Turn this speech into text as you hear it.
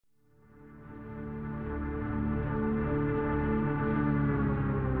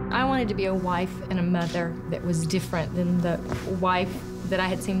I wanted to be a wife and a mother that was different than the wife that I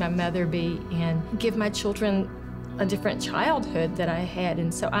had seen my mother be, and give my children a different childhood that I had.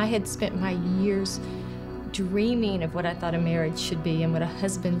 And so I had spent my years dreaming of what I thought a marriage should be and what a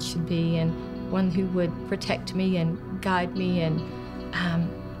husband should be, and one who would protect me and guide me and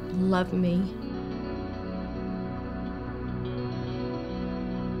love me.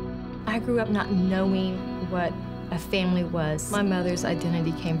 I grew up not knowing what a family was. My mother's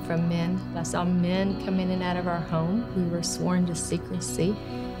identity came from men. I saw men come in and out of our home. We were sworn to secrecy.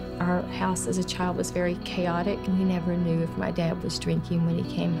 Our house as a child was very chaotic, and we never knew if my dad was drinking when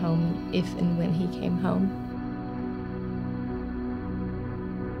he came home, if and when he came home.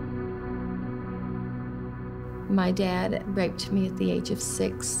 My dad raped me at the age of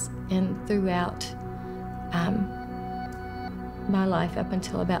 6, and throughout my life up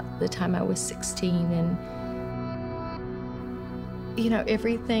until about the time I was 16. And you know,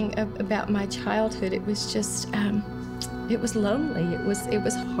 everything about my childhood, it was just, it was lonely. It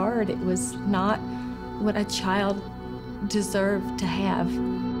was hard. It was not what a child deserved to have.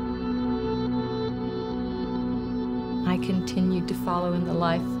 I continued to follow in the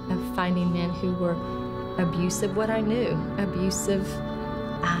life of finding men who were abusive, what I knew, abusive,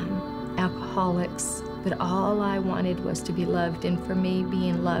 alcoholics. But all I wanted was to be loved, and for me,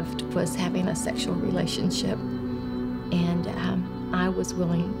 being loved was having a sexual relationship. And I was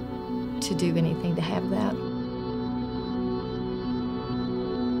willing to do anything to have that.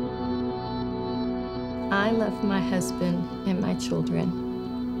 I left my husband and my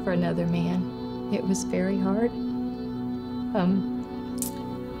children for another man. It was very hard.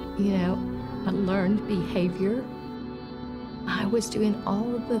 You know, I learned behavior. I was doing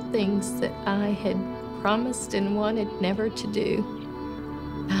all of the things that I had promised and wanted never to do.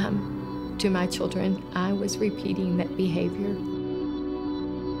 To my children, I was repeating that behavior.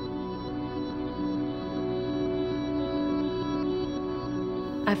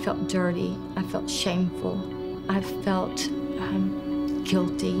 I felt dirty. I felt shameful. I felt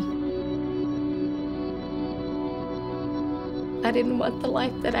guilty. I didn't want the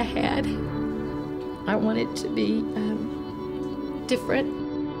life that I had. I wanted to be different.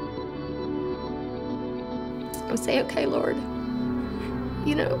 I would say, okay, Lord,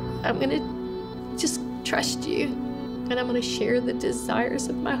 you know, I'm gonna just trust you, and I'm gonna share the desires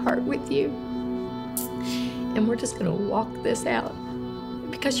of my heart with you. And we're just gonna walk this out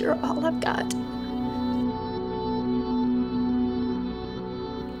because you're all I've got.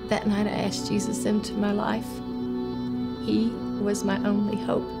 That night I asked Jesus into my life. He was my only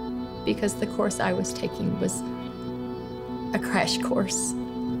hope, because the course I was taking was a crash course,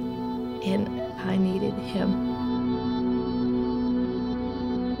 and I needed him.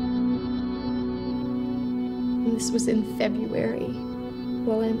 And this was in February.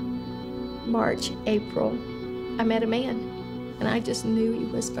 Well, in March, April, I met a man, and I just knew he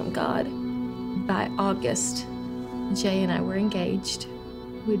was from God. By August, Jay and I were engaged.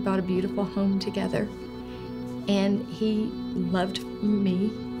 We'd bought a beautiful home together, and he loved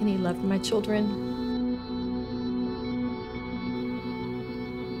me, and he loved my children.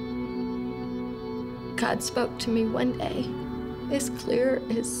 God spoke to me one day, as clear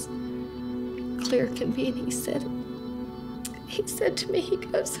can be, and he said to me, he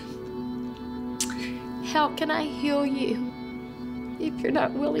goes, how can I heal you if you're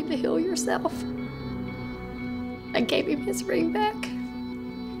not willing to heal yourself? I gave him his ring back,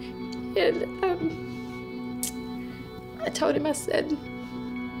 and I told him, I said,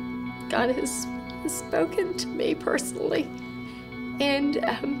 God has spoken to me personally, and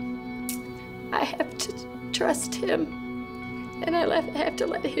I have to trust him, and I have to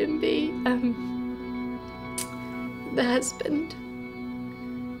let him be the husband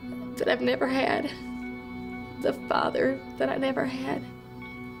that I've never had, the father that I never had.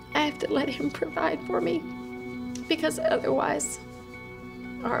 I have to let him provide for me, because otherwise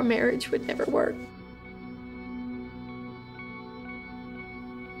our marriage would never work.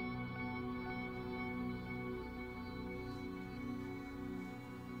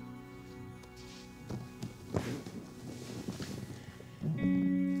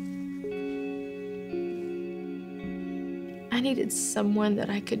 I needed someone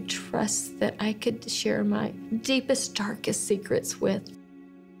that I could trust, that I could share my deepest, darkest secrets with.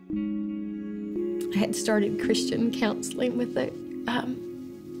 I had started Christian counseling with an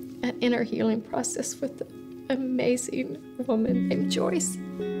inner healing process with an amazing woman named Joyce.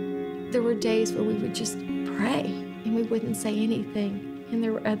 There were days where we would just pray and we wouldn't say anything. And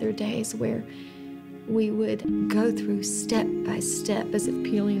there were other days where we would go through step by step as if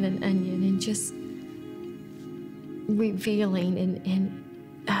peeling an onion and just revealing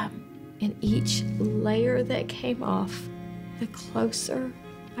and And each layer that came off, the closer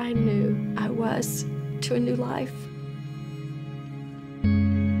I knew I was to a new life.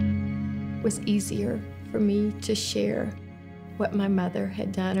 It was easier for me to share what my mother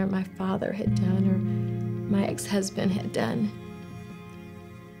had done or my father had done or my ex-husband had done.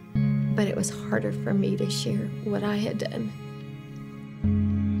 But it was harder for me to share what I had done.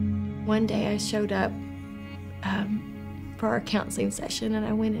 One day I showed up for our counseling session, and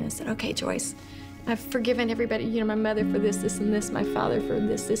I went in and said, okay, Joyce, I've forgiven everybody, my mother for this, this, and this, my father for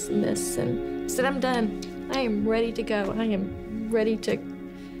this, this, and this. And I said, I'm done. I am ready to go. I am ready to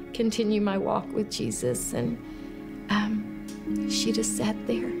continue my walk with Jesus. And she just sat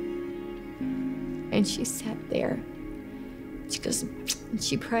there. And she sat there. She goes,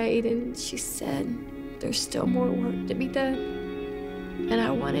 she prayed, and she said, there's still more work to be done. And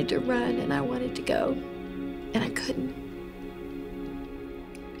I wanted to run, and I wanted to go, and I couldn't.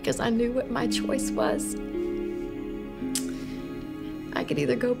 Because I knew what my choice was. I could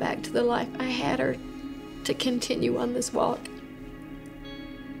either go back to the life I had or to continue on this walk.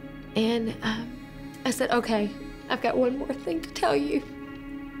 And I said, okay, I've got one more thing to tell you.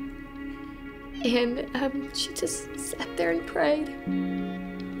 And she just sat there and prayed.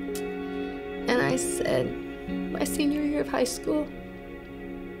 And I said, my senior year of high school,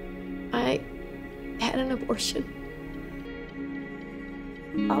 I had an abortion.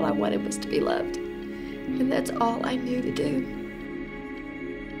 All I wanted was to be loved. And that's all I knew to do.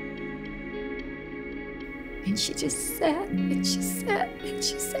 And she just sat, and she sat, and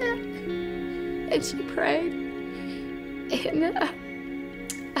she sat, and she prayed. And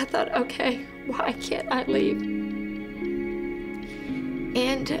I thought, okay, why can't I leave?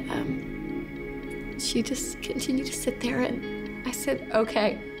 And she just continued to sit there, and I said,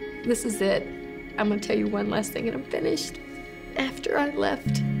 okay, this is it. I'm gonna tell you one last thing and I'm finished. After I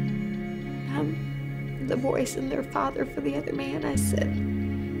left the boys and their father for the other man, I said,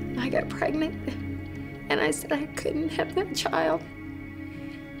 I got pregnant. And I said I couldn't have that child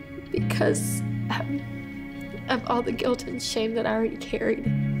because of all the guilt and shame that I already carried.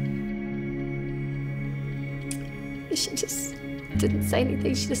 She just didn't say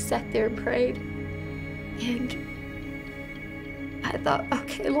anything. She just sat there and prayed. And I thought,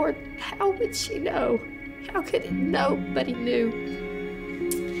 okay, Lord, how would she know? How could nobody knew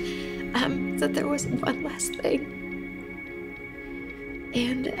that there was one last thing?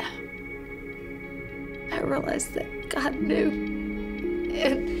 And I realized that God knew,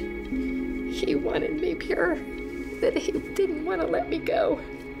 and He wanted me pure, that He didn't want to let me go.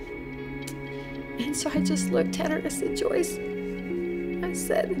 And so I just looked at her and I said, Joyce, I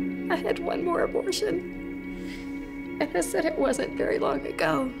said, I had one more abortion. And I said, it wasn't very long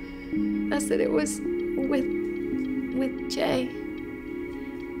ago. I said, it was with Jay.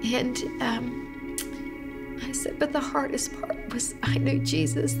 And I said, but the hardest part was I knew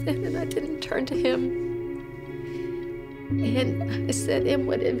Jesus then and I didn't turn to Him. And I said, and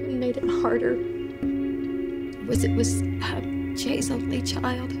what even made it harder was it was Jay's only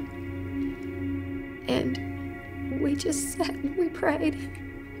child. And we just sat and we prayed.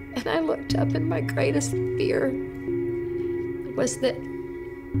 And I looked up, and my greatest fear was that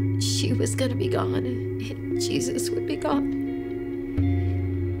she was going to be gone and Jesus would be gone.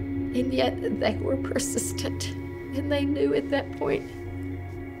 And yet they were persistent, and they knew at that point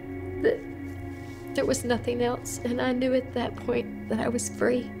that there was nothing else, and I knew at that point that I was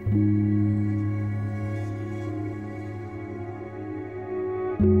free.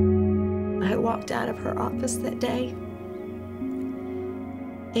 I walked out of her office that day,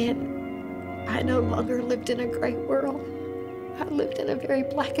 and I no longer lived in a gray world. I lived in a very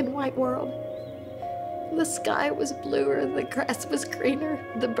black and white world. The sky was bluer, the grass was greener,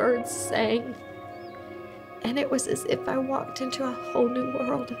 the birds sang. And it was as if I walked into a whole new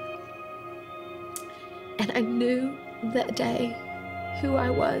world. And I knew that day who I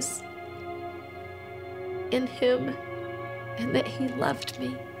was in Him, and that He loved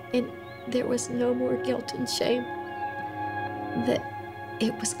me, and there was no more guilt and shame, that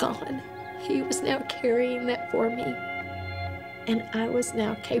it was gone. He was now carrying that for me, and I was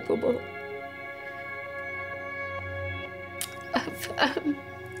now capable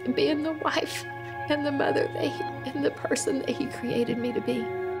of being the wife and the mother and the person that He created me to be.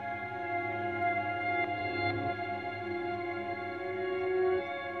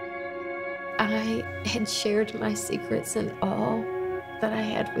 I had shared my secrets and all that I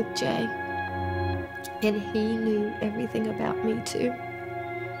had with Jay, and he knew everything about me too.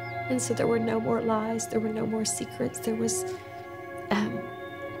 And so there were no more lies, there were no more secrets, there was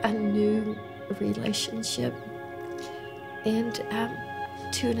a new relationship. And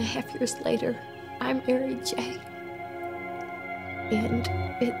 2.5 years later, I married Jay. And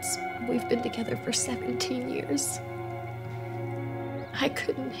we've been together for 17 years. I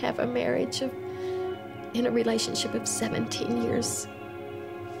couldn't have a marriage in a relationship of 17 years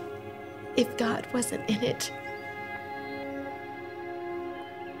if God wasn't in it.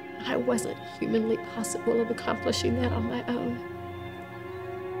 I wasn't humanly possible of accomplishing that on my own,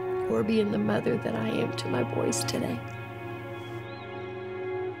 or being the mother that I am to my boys today.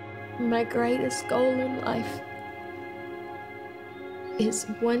 My greatest goal in life is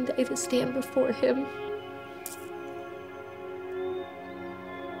one day to stand before Him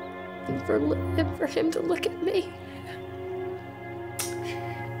and for Him to look at me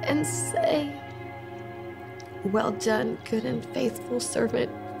and say, "Well done, good and faithful servant,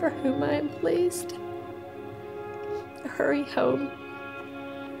 for whom I am pleased. Hurry home,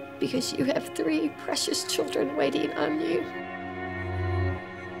 because you have 3 precious children waiting on you."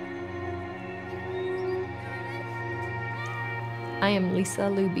 I am Lisa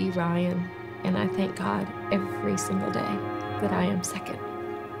Luby Ryan, and I thank God every single day that I am second.